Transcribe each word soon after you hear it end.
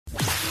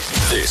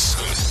This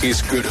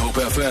is Good Hope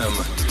FM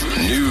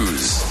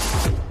News.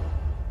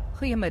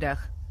 Goeiemiddag.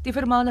 Die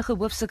voormalige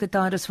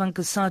hoofsekretaris van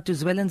Cosatu,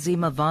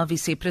 Zwelinzima Vavi,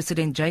 sê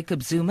President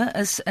Jacob Zuma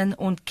is in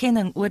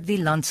ontkenning oor die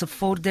land se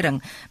vordering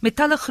met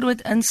talle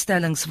groot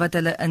instellings wat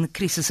hulle in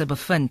krisisse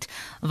bevind.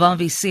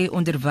 Vavi sê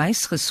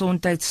onderwys,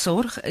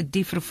 gesondheidsorg,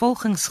 die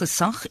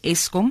vervolgingsgesag,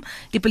 Eskom,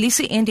 die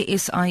polisie en die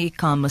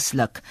SAIK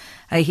misluk.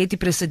 Hy het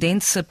die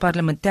president se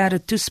parlementêre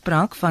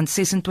toespraak van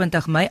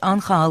 26 Mei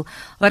aangehaal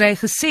waar hy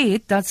gesê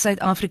het dat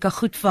Suid-Afrika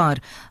goed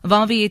vaar.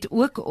 Vavi het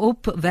ook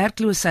op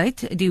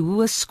werkloosheid, die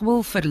hoë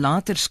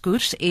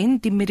skoolverlaterskoers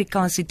en die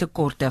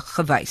medikasietekorte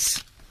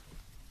gewys.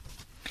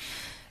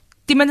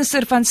 Die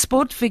minister van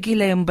Sport,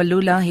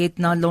 Mbalula, het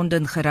na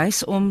Londen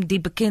gereis om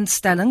die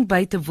bekendstelling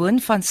by te woon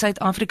van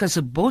Suid-Afrika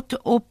se bod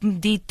op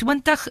die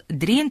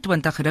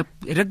 2023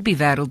 rugby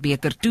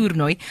wêreldbeker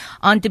toernooi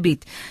aan te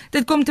bied.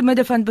 Dit kom te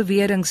midde van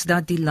beweringe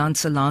dat die land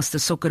se laaste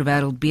sokker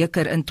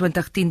wêreldbeker in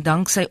 2010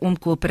 danksy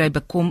omkopery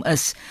bekom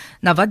is.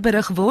 Na wat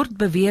berig word,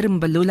 beweer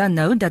Mbalula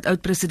nou dat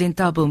oud-president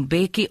Thabo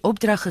Mbeki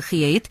opdrag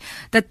gegee het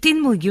dat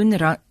 $10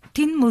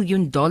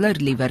 miljoen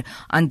liewer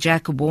aan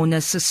Jack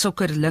Warner se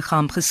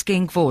sokkerliggaam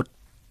geskenk word.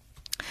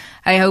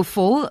 Hy hou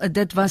vol,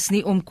 dit was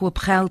nie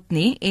omkoopgeld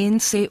nie en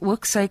sê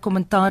ook sy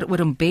kommentaar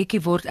oor Mbeki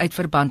word uit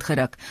verband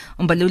geruk.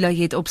 Mbalula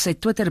het op sy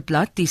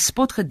Twitterblad die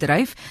spot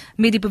gedryf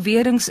met die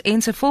beweringe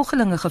en sy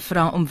volgelinge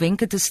gevra om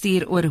wenke te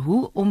stuur oor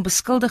hoe om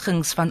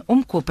beskuldigings van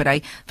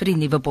omkopery vir die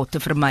nuwe bod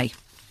te vermy.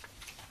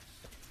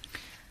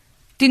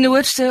 Die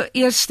Noordse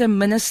eerste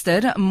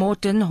minister,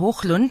 Morten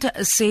Hoglund,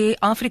 sê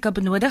Afrika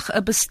benodig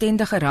 'n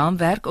bestendige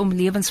raamwerk om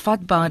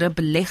lewensvatbare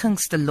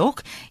beleggings te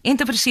lok en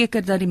te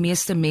verseker dat die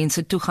meeste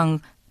mense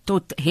toegang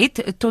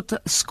tot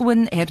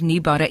skoon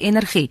hernubare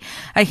energie.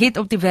 Hy het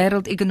op die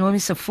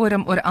Wêreldekonomiese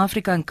Forum oor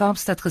Afrika in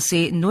Kaapstad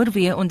gesê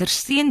Noorwe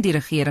ondersteun die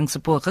regering se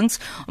pogings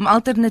om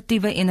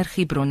alternatiewe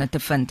energiebronne te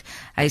vind.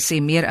 Hy sê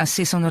meer as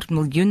 600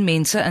 miljoen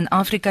mense in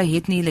Afrika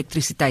het nie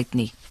elektrisiteit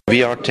nie.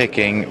 We are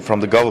taking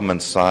from the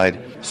government side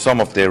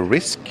some of their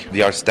risk.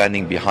 We are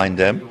standing behind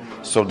them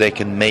so they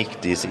can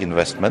make these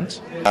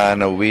investments.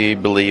 And we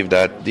believe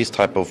that this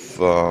type of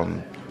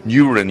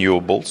new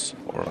renewables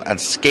and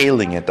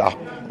scaling it up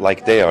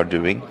like they are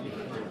doing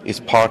is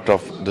part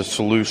of the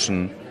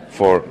solution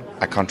for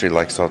a country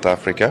like South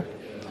Africa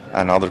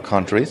and other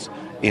countries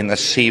in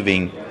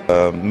achieving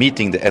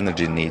meeting the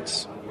energy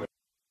needs.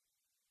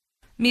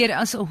 Meer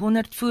as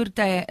 100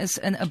 voertuie is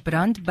in 'n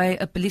brand by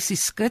 'n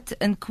polisieskut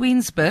in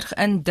Queensburg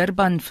in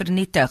Durban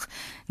vernietig.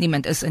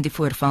 Niemand is in die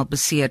voorval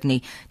beseer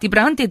nie. Die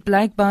brand het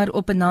blykbaar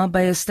op 'n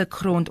nabye stuk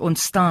grond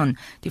ontstaan.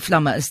 Die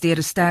vlamme is deur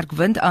 'n sterk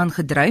wind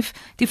aangedryf.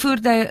 Die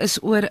voertuie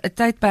is oor 'n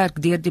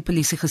tydperk deur die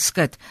polisie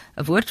geskut.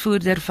 'n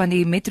Woordvoerder van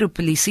die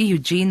metropolisie,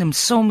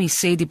 Junie,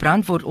 sê die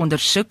brand word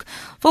ondersoek.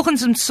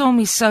 Volgens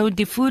Msomi sou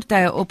die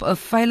voertuie op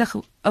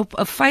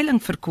 'n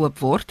veiling verkoop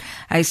word.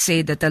 Hy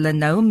sê dat hulle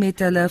nou met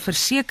hulle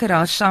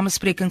versekeraars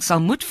samesprekings sal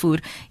moet voer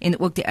en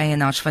ook die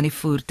eienaars van die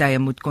voertuie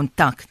moet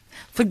kontak.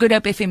 Vir Good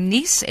Hope FM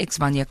nuus, ek's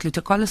Vanya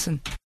Kluter-Collison.